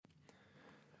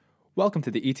Welcome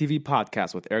to the ETV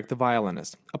Podcast with Eric the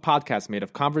Violinist, a podcast made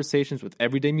of conversations with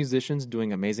everyday musicians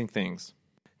doing amazing things.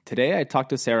 Today I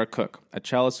talked to Sarah Cook, a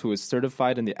cellist who is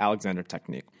certified in the Alexander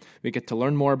Technique. We get to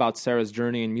learn more about Sarah's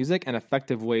journey in music and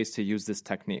effective ways to use this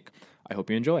technique. I hope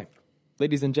you enjoy.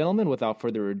 Ladies and gentlemen, without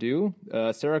further ado,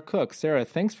 Sarah Cook. Sarah,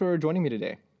 thanks for joining me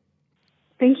today.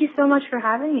 Thank you so much for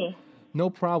having me. No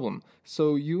problem.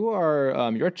 So you're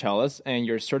a cellist and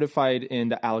you're certified in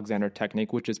the Alexander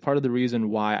Technique, which is part of the reason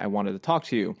why I wanted to talk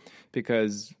to you,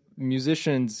 because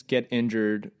musicians get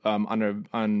injured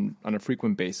on a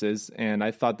frequent basis, and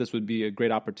I thought this would be a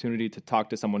great opportunity to talk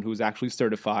to someone who's actually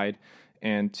certified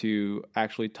and to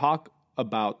actually talk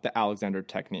about the Alexander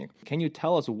Technique. Can you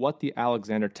tell us what the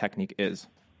Alexander Technique is?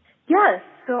 Yes.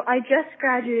 So I just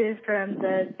graduated from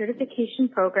the certification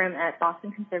program at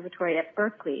Boston Conservatory at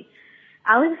Berklee.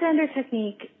 Alexander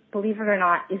Technique, believe it or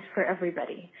not, is for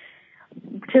everybody.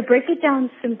 To break it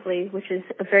down simply, which is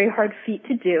a very hard feat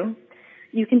to do,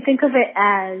 you can think of it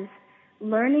as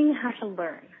learning how to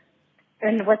learn.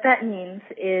 And what that means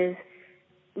is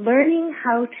learning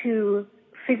how to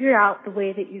figure out the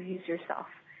way that you use yourself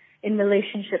in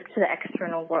relationship to the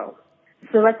external world.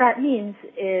 So what that means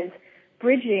is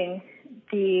bridging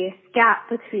the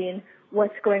gap between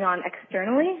what's going on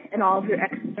externally and all of your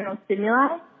external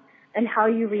stimuli and how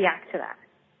you react to that.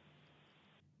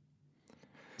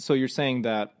 So you're saying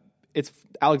that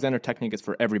Alexander Technique is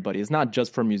for everybody. It's not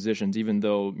just for musicians, even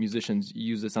though musicians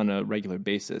use this on a regular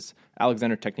basis.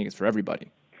 Alexander Technique is for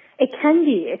everybody. It can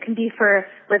be. It can be for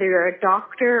whether you're a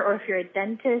doctor or if you're a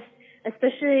dentist,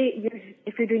 especially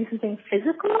if you're doing something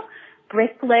physical,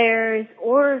 bricklayers,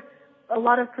 or a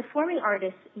lot of performing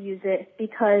artists use it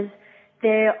because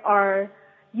they are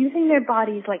using their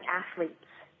bodies like athletes.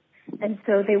 And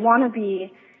so they want to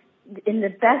be in the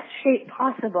best shape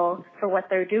possible for what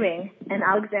they're doing, and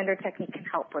Alexander Technique can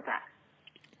help with that.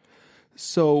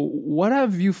 So what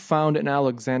have you found in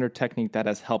Alexander Technique that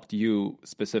has helped you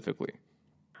specifically?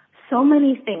 So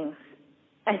many things.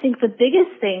 I think the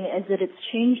biggest thing is that it's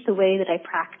changed the way that I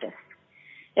practice.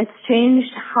 It's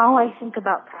changed how I think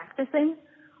about practicing.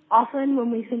 Often when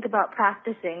we think about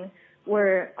practicing,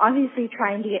 we're obviously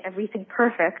trying to get everything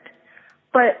perfect,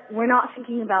 but we're not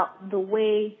thinking about the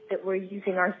way that we're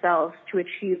using ourselves to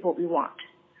achieve what we want.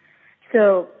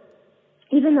 So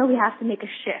even though we have to make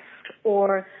a shift,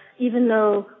 or even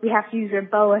though we have to use our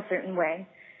bow a certain way,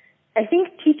 I think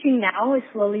teaching now is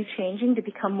slowly changing to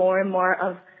become more and more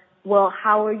of, well,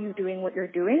 how are you doing what you're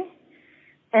doing?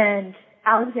 And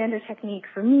Alexander Technique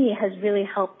for me has really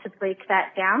helped to break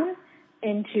that down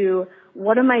into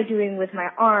what am I doing with my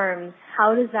arms?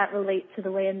 How does that relate to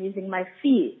the way I'm using my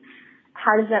feet?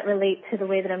 How does that relate to the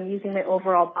way that I'm using my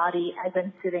overall body as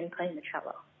I'm sitting playing the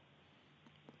cello?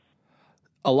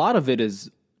 A lot of it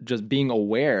is just being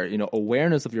aware,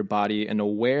 awareness of your body and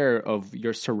aware of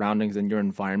your surroundings and your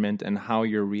environment and how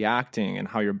you're reacting and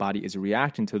how your body is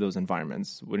reacting to those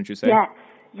environments, wouldn't you say?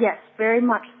 Yes, very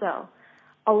much so.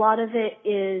 A lot of it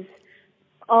is,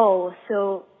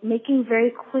 so making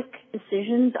very quick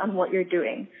decisions on what you're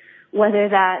doing, whether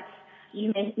that's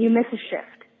you miss a shift.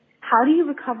 How do you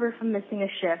recover from missing a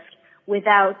shift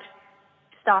without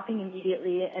stopping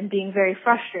immediately and being very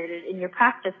frustrated in your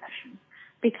practice session?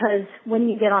 Because when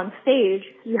you get on stage,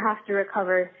 you have to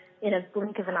recover in a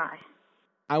blink of an eye.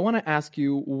 I want to ask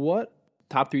you what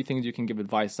top 3 things you can give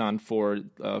advice on for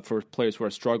players who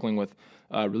are struggling with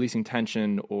releasing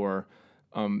tension or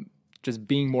just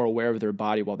being more aware of their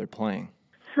body while they're playing.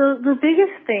 So the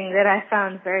biggest thing that I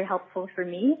found very helpful for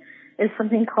me is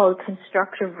something called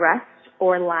constructive rest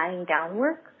or lying down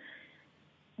work.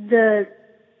 The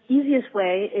easiest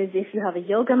way is if you have a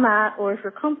yoga mat or if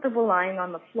you're comfortable lying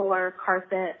on the floor,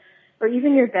 carpet, or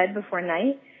even your bed before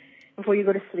you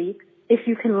go to sleep, if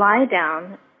you can lie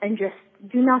down and just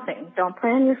do nothing. Don't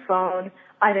play on your phone,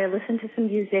 either listen to some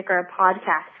music or a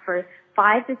podcast for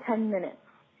 5 to 10 minutes.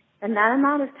 And that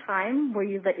amount of time where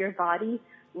you let your body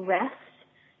rest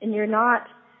and you're not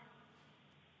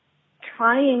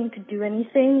trying to do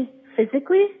anything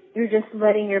physically, you're just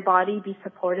letting your body be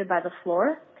supported by the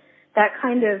floor. That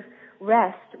kind of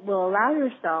rest will allow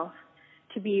yourself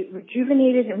to be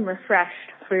rejuvenated and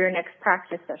refreshed for your next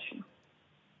practice session.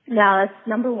 Now, that's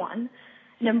number 1.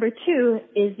 Number 2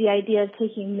 is the idea of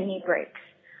taking mini breaks.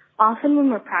 Often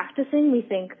when we're practicing, we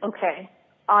think, okay,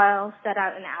 I'll set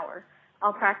out an hour.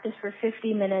 I'll practice for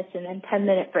 50 minutes and then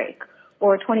 10-minute break,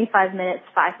 or 25 minutes,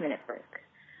 5-minute break.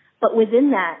 But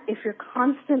within that, if you're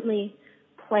constantly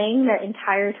playing that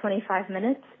entire 25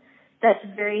 minutes, that's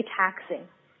very taxing.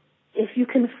 If you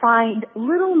can find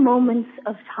little moments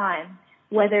of time,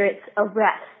 whether it's a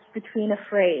rest between a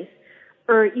phrase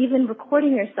or even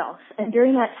recording yourself. And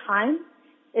during that time,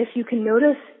 if you can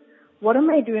notice, what am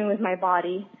I doing with my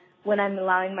body when I'm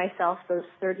allowing myself those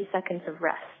 30 seconds of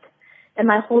rest?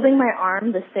 Am I holding my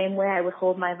arm the same way I would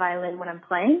hold my violin when I'm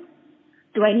playing?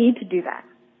 Do I need to do that?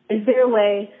 Is there a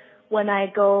way when I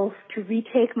go to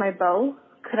retake my bow,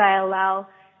 could I allow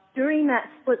during that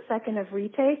split second of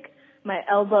retake, my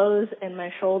elbows and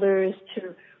my shoulders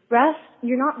to rest?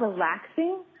 You're not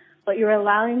relaxing, but you're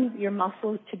allowing your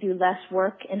muscles to do less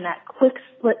work in that quick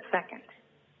split second.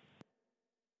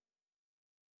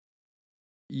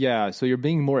 Yeah, so you're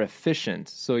being more efficient.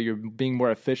 So you're being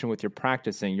more efficient with your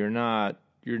practicing. You're not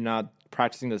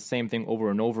practicing the same thing over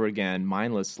and over again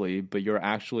mindlessly, but you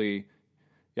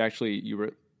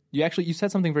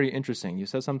said something very interesting. You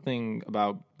said something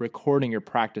about recording your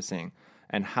practicing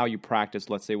and how you practice,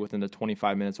 let's say within the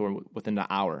 25 minutes or within the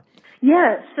hour.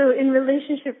 Yeah, so in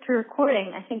relationship to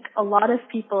recording, I think a lot of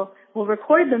people will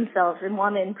record themselves and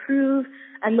want to improve,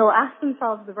 and they'll ask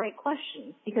themselves the right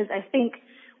questions, because I think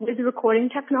with recording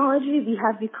technology, we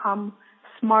have become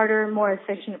smarter, more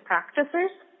efficient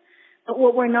practicers. But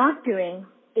what we're not doing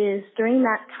is during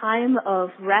that time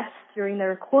of rest during the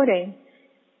recording,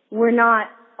 we're not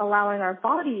allowing our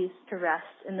bodies to rest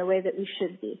in the way that we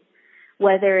should be.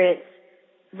 Whether it's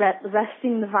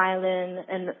resting the violin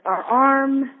and our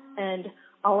arm and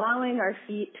allowing our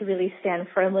feet to really stand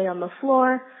firmly on the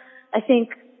floor. I think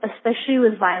especially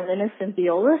with violinists and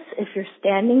violists, if you're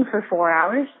standing for 4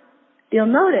 hours, you'll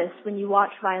notice when you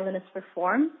watch violinists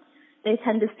perform, they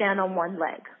tend to stand on one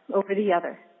leg over the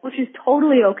other, which is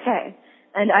totally okay.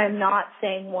 And I'm not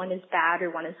saying one is bad or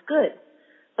one is good,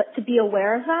 but to be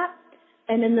aware of that,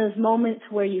 and in those moments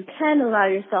where you can allow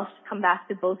yourself to come back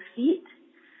to both feet,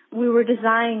 we were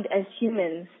designed as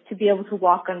humans to be able to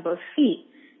walk on both feet.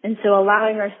 And so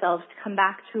allowing ourselves to come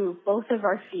back to both of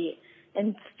our feet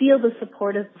and feel the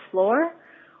support of the floor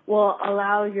will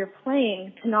allow your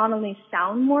playing to not only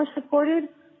sound more supported,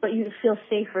 but you feel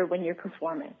safer when you're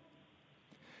performing.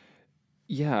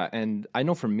 Yeah, and I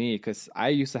know for me, because I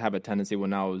used to have a tendency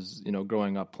when I was,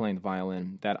 growing up playing the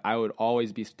violin, that I would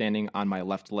always be standing on my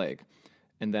left leg.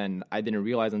 And then I didn't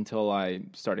realize until I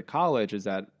started college is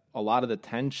that a lot of the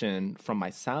tension from my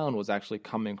sound was actually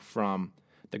coming from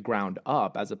the ground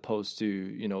up as opposed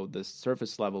to, the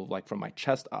surface level, like from my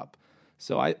chest up.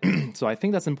 So I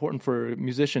think that's important for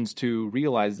musicians to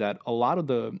realize that a lot of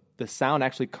the sound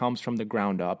actually comes from the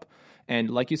ground up. And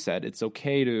like you said, it's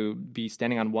okay to be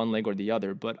standing on one leg or the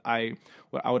other. But I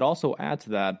would also add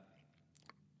to that,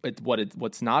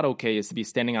 what's not okay is to be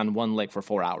standing on one leg for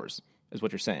 4 hours, is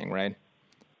what you're saying, right?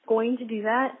 Going to do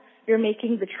that, you're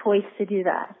making the choice to do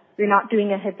that. You're not doing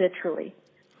it habitually.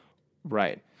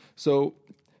 Right. So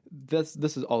this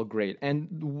is all great.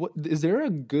 And is there a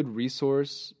good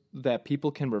resource that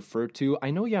people can refer to?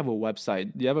 I know you have a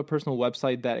website. Do you have a personal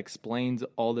website that explains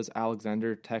all this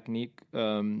Alexander technique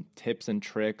tips and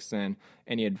tricks and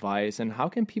any advice? And how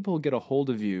can people get a hold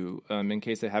of you in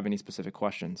case they have any specific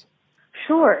questions?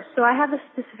 Sure. So I have a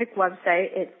specific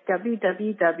website. It's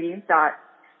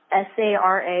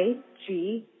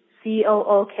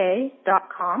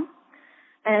www.saragcook.com.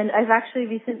 And I've actually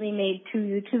recently made 2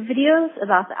 YouTube videos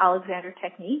about the Alexander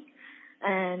technique.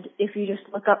 And if you just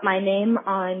look up my name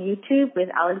on YouTube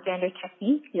with Alexander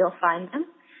Technique, you'll find them.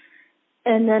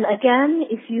 And then again,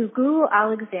 if you Google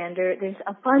Alexander, there's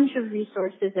a bunch of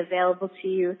resources available to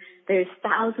you. There's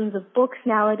thousands of books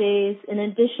nowadays. In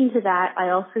addition to that, I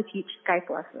also teach Skype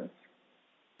lessons.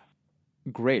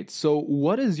 Great. So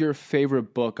what is your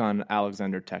favorite book on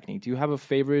Alexander technique? Do you have a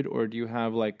favorite, or do you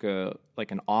have like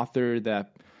an author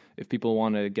that if people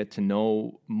want to get to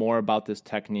know more about this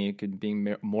technique and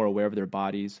being more aware of their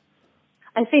bodies?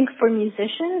 I think for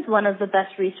musicians, one of the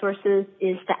best resources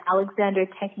is the Alexander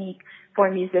Technique for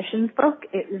Musicians book.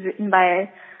 It was written by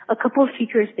a couple of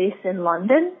teachers based in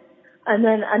London. And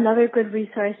then another good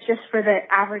resource just for the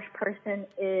average person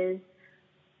is,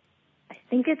 I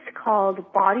think it's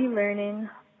called Body Learning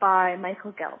by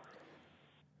Michael Gelb.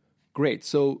 Great.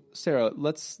 So, Sarah,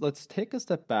 let's take a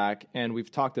step back, and we've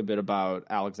talked a bit about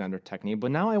Alexander technique,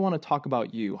 but now I want to talk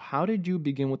about you. How did you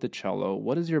begin with the cello?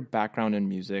 What is your background in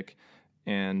music?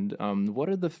 And what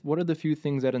are the few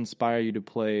things that inspire you to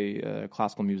play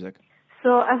classical music?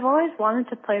 So I've always wanted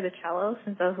to play the cello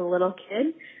since I was a little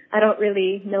kid. I don't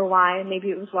really know why. Maybe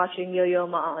it was watching Yo-Yo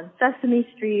Ma on Sesame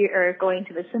Street or going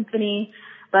to the symphony,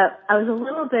 but I was a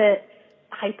little bit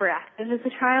hyperactive as a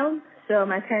child. So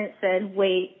my parents said,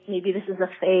 wait, maybe this is a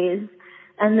phase.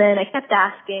 And then I kept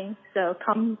asking. So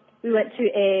we went to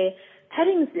a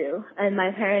petting zoo, and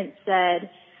my parents said,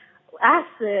 ask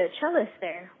the cellist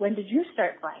there, when did you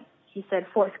start playing? He said,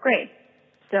 4th grade.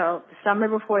 So the summer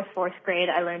before fourth grade,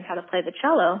 I learned how to play the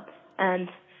cello, and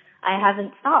I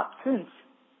haven't stopped since.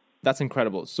 That's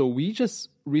incredible. So we just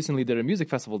recently did a music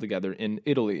festival together in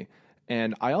Italy.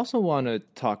 And I also want to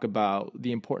talk about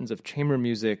the importance of chamber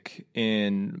music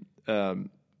in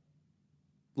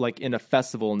in a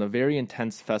festival, in a very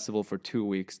intense festival for 2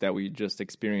 weeks that we just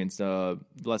experienced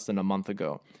less than a month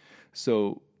ago.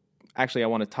 So actually, I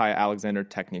want to tie Alexander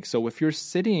Technique. So if you're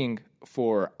sitting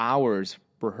for hours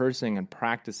rehearsing and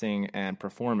practicing and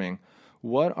performing,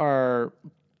 what are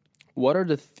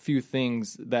the few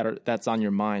things that's on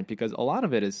your mind? Because a lot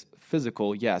of it is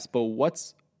physical, yes, but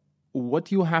what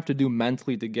do you have to do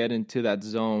mentally to get into that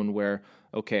zone where,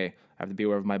 okay, I have to be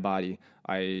aware of my body,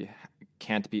 I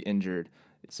can't be injured.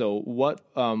 So what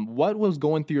was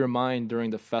going through your mind during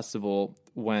the festival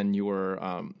when you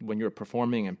were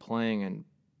performing and playing and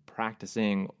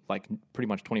practicing like pretty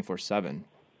much 24/7?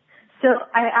 So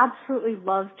I absolutely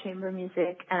love chamber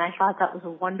music, and I thought that was a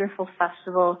wonderful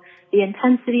festival. The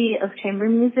intensity of chamber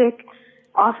music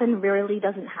often rarely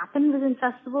doesn't happen within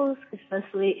festivals, because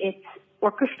mostly it's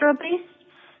orchestra-based,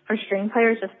 for string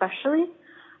players especially.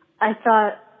 I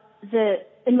thought that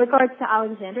in regards to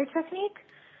Alexander Technique,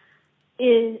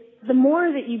 the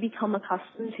more that you become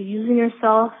accustomed to using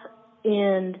yourself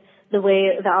in the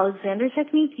way of the Alexander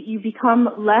Technique, you become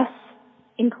less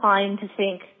inclined to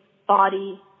think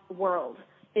body, world.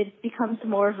 It becomes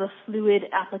more of a fluid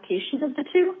application of the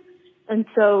two. And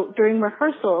so during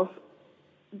rehearsals,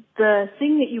 the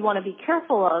thing that you want to be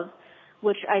careful of,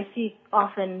 which I see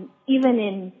often even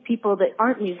in people that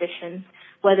aren't musicians,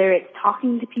 whether it's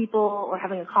talking to people or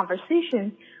having a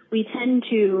conversation, we tend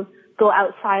to go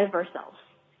outside of ourselves.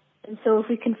 And so if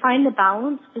we can find a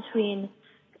balance between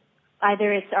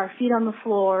either it's our feet on the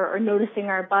floor or noticing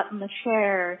our butt in the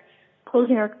chair,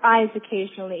 closing our eyes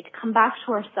occasionally to come back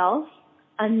to ourselves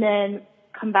and then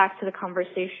come back to the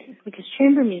conversation. Because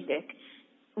chamber music,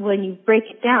 when you break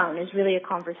it down, is really a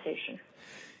conversation.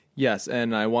 Yes,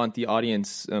 and I want the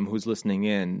audience who's listening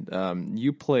in,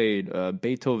 you played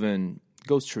Beethoven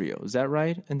Ghost Trio, is that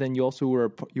right? And then you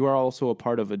are also a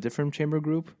part of a different chamber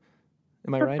group,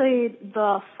 am I right? I played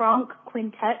the Franck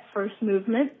Quintet First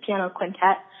Movement Piano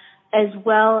Quintet, as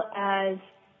well as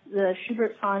the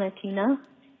Schubert Sonatina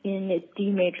in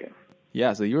D major.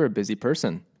 Yeah, so you were a busy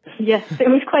person. Yes, it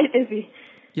was quite busy.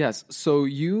 Yes, so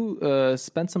you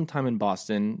spent some time in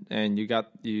Boston, and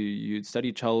you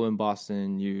studied cello in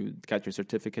Boston. You got your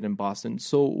certificate in Boston.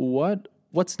 So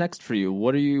what's next for you?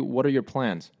 What are your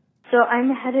plans? So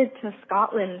I'm headed to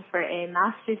Scotland for a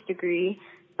master's degree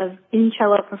in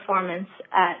cello performance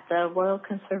at the Royal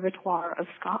Conservatoire of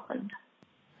Scotland.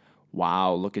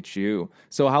 Wow, look at you.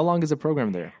 So how long is the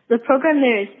program there? The program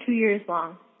there is 2 years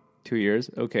long. 2 years?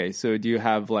 Okay. So do you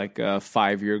have like a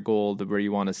 5-year goal where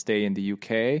you want to stay in the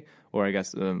UK? Or I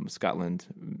guess Scotland,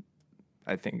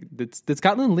 I think. Did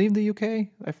Scotland leave the UK?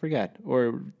 I forget.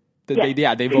 Or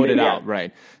they voted out,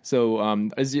 right. So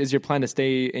is your plan to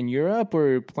stay in Europe,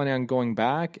 or planning on going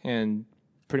back and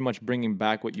pretty much bringing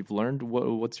back what you've learned?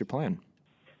 What's your plan?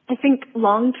 I think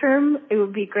long term, it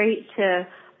would be great to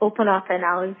open up an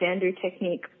Alexander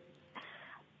Technique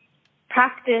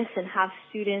practice and have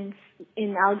students.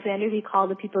 In Alexander, we call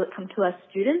the people that come to us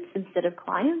students instead of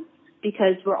clients,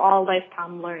 because we're all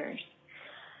lifetime learners.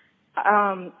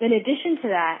 In addition to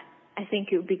that, I think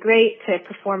it would be great to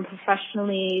perform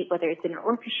professionally, whether it's in an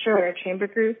orchestra or a chamber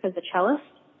group as a cellist.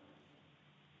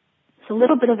 It's a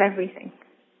little bit of everything.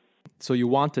 So you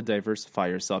want to diversify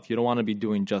yourself. You don't want to be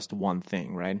doing just one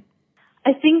thing, right?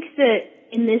 I think that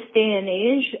in this day and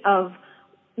age of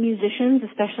musicians,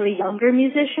 especially younger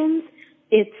musicians,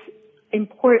 it's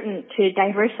important to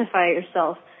diversify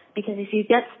yourself, because if you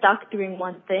get stuck doing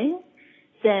one thing,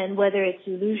 then whether it's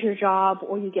you lose your job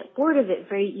or you get bored of it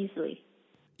very easily.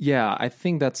 Yeah, I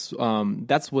think that's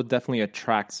what definitely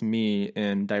attracts me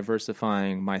in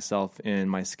diversifying myself in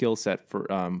my skill set.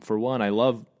 For one, I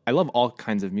love all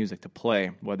kinds of music to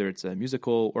play, whether it's a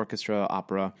musical, orchestra,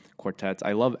 opera, quartets.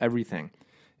 I love everything.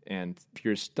 And if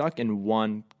you're stuck in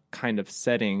one kind of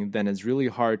setting, then it's really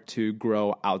hard to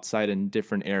grow outside in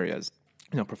different areas.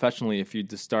 You know, professionally, if you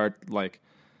just start like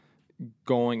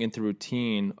going into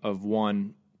routine of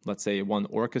one, let's say one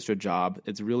orchestra job,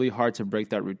 it's really hard to break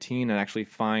that routine and actually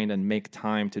find and make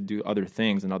time to do other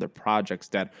things and other projects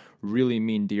that really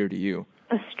mean dear to you.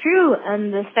 That's true.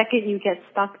 And the second you get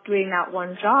stuck doing that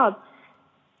one job,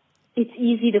 it's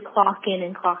easy to clock in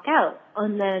and clock out.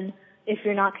 And then if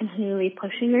you're not continually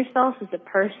pushing yourself as a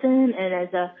person and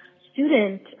as a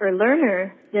student or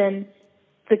learner, then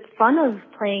the fun of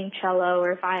playing cello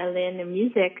or violin or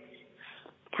music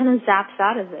kind of zaps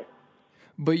out of it.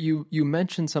 But you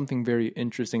mentioned something very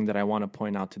interesting that I want to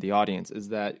point out to the audience is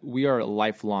that we are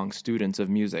lifelong students of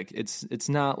music. It's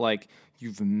not like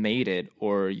you've made it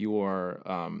or you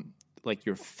are like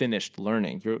you're finished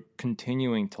learning. You're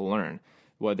continuing to learn.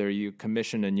 Whether you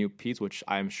commission a new piece, which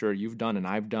I'm sure you've done and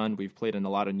I've done, we've played in a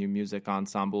lot of new music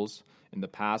ensembles in the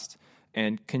past,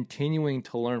 and continuing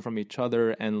to learn from each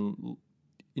other and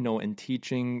and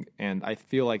teaching. And I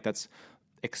feel like that's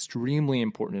extremely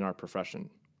important in our profession.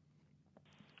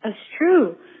 That's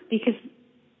true, because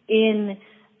in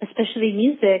especially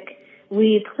music,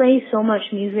 we play so much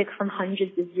music from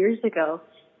hundreds of years ago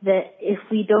that if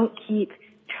we don't keep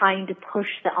trying to push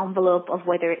the envelope of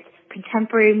whether it's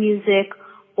contemporary music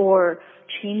or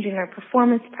changing our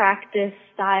performance practice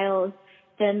styles,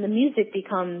 then the music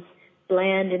becomes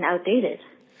bland and outdated.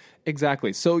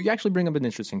 Exactly. So you actually bring up an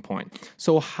interesting point.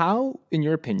 So how, in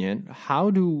your opinion, how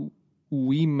do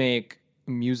we make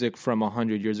music from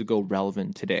 100 years ago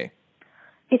relevant today?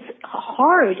 It's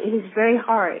hard. It is very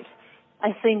hard. I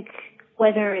think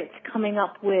whether it's coming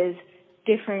up with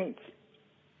different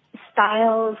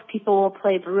styles, people will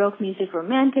play Baroque music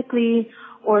romantically,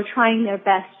 or trying their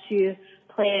best to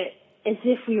play it as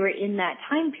if we were in that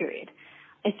time period.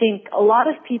 I think a lot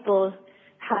of people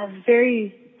have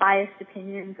very biased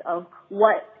opinions of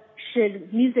what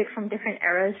should music from different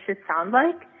eras should sound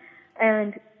like,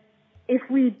 and if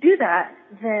we do that,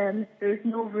 then there's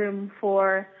no room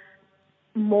for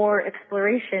more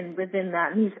exploration within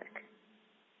that music.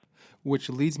 Which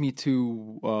leads me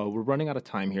to, we're running out of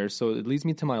time here, so it leads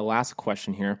me to my last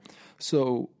question here.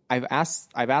 So I've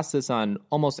asked this on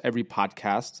almost every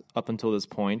podcast up until this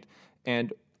point,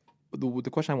 and the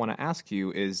question I want to ask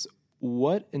you is,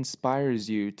 what inspires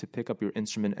you to pick up your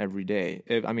instrument every day?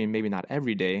 Maybe not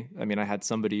every day. I had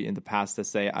somebody in the past that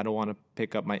say, I don't want to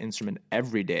pick up my instrument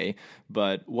every day,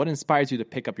 but what inspires you to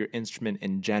pick up your instrument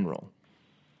in general?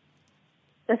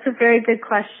 That's a very good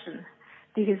question,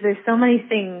 because there's so many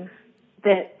things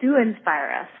that do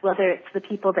inspire us, whether it's the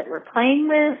people that we're playing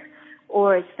with,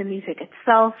 or it's the music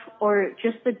itself, or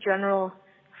just the general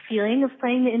feeling of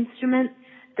playing the instrument,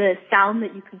 the sound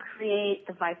that you can create,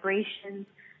 the vibrations.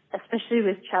 Especially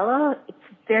with cello, it's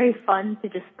very fun to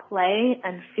just play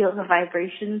and feel the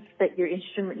vibrations that your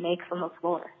instrument makes on the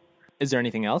floor. Is there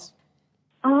anything else?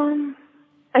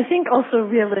 I think also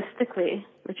realistically,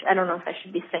 which I don't know if I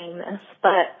should be saying this,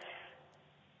 but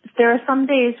there are some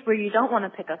days where you don't want to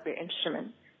pick up your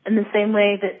instrument in the same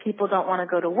way that people don't want to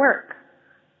go to work.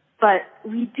 But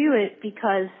we do it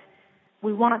because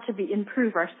we want to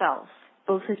improve ourselves,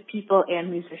 both as people and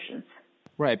musicians.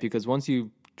 Right, because once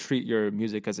you treat your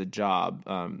music as a job,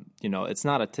 it's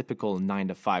not a typical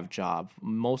 9-to-5 job.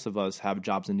 Most of us have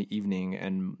jobs in the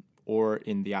evening or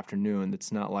in the afternoon.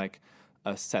 It's not like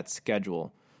a set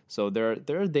schedule. So there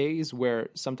are days where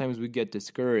sometimes we get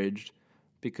discouraged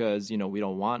because we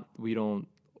don't want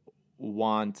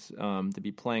to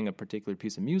be playing a particular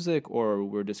piece of music, or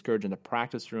we're discouraged in the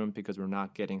practice room because we're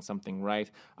not getting something right.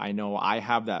 I know I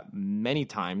have that many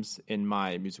times in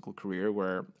my musical career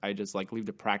where I just leave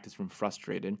the practice room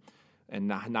frustrated and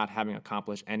not having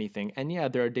accomplished anything. And yeah,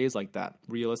 there are days like that,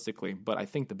 realistically. But I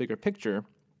think the bigger picture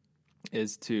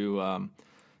is to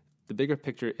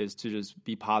just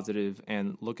be positive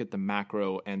and look at the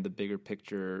macro and the bigger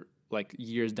picture,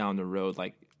 years down the road,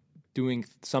 doing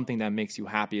something that makes you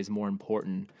happy is more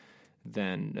important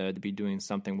than to be doing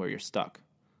something where you're stuck.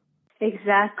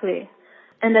 Exactly.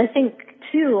 And I think,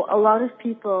 too, a lot of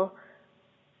people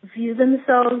view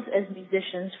themselves as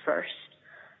musicians first.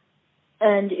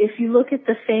 And if you look at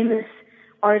the famous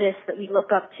artists that we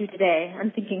look up to today,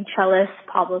 I'm thinking cellist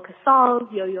Pablo Casals,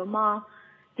 Yo-Yo Ma,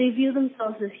 they view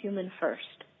themselves as human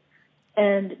first.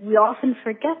 And we often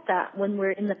forget that when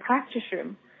we're in the practice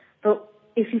room. But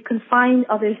if you can find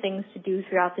other things to do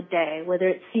throughout the day, whether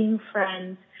it's seeing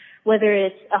friends, whether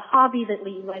it's a hobby that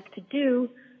you like to do,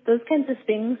 those kinds of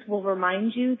things will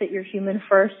remind you that you're human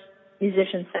first,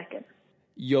 musician second.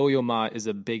 Yo-Yo Ma is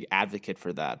a big advocate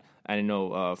for that. I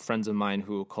know friends of mine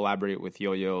who collaborate with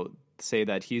Yo-Yo say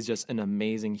that he's just an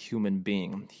amazing human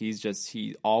being.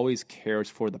 He always cares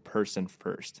for the person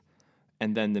first,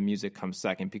 and then the music comes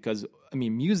second. Because,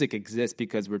 music exists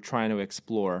because we're trying to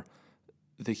explore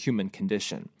the human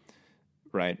condition,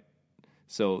 right?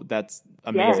 So that's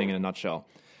amazing in a nutshell.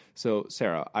 So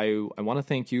Sarah, I want to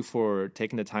thank you for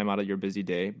taking the time out of your busy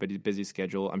day, busy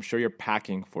schedule. I'm sure you're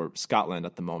packing for Scotland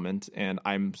at the moment, and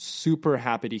I'm super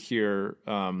happy to hear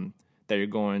that you're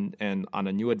going and on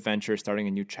a new adventure, starting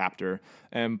a new chapter.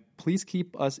 And please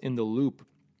keep us in the loop.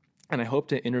 And I hope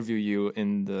to interview you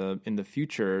in the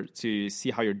future to see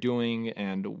how you're doing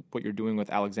and what you're doing with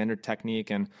Alexander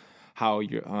Technique and how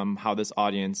this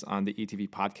audience on the ETV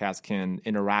podcast can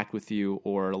interact with you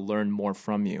or learn more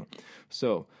from you.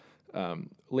 So,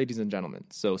 ladies and gentlemen,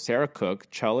 so Sarah Cook,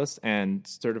 cellist and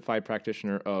certified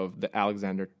practitioner of the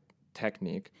Alexander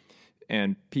Technique.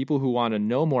 And people who want to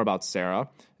know more about Sarah,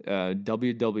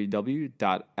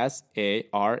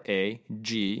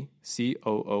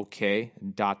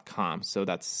 www.saragcook.com. So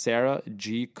that's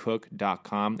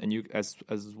sarahgcook.com. And you, as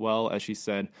well as she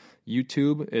said,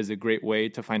 YouTube is a great way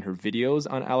to find her videos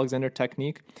on Alexander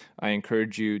Technique. I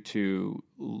encourage you to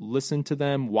listen to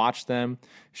them, watch them.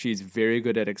 She's very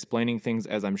good at explaining things,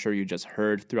 as I'm sure you just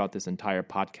heard throughout this entire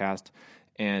podcast.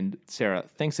 And Sarah,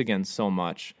 thanks again so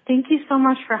much. Thank you so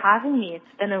much for having me. It's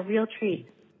been a real treat.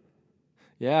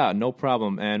 Yeah, no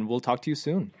problem. And we'll talk to you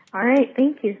soon. All right.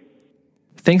 Thank you.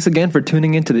 Thanks again for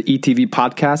tuning into the ETV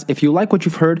podcast. If you like what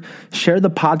you've heard, share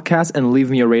the podcast and leave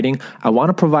me a rating. I want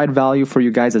to provide value for you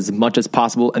guys as much as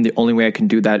possible. And the only way I can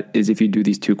do that is if you do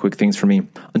these two quick things for me.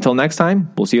 Until next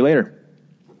time, we'll see you later.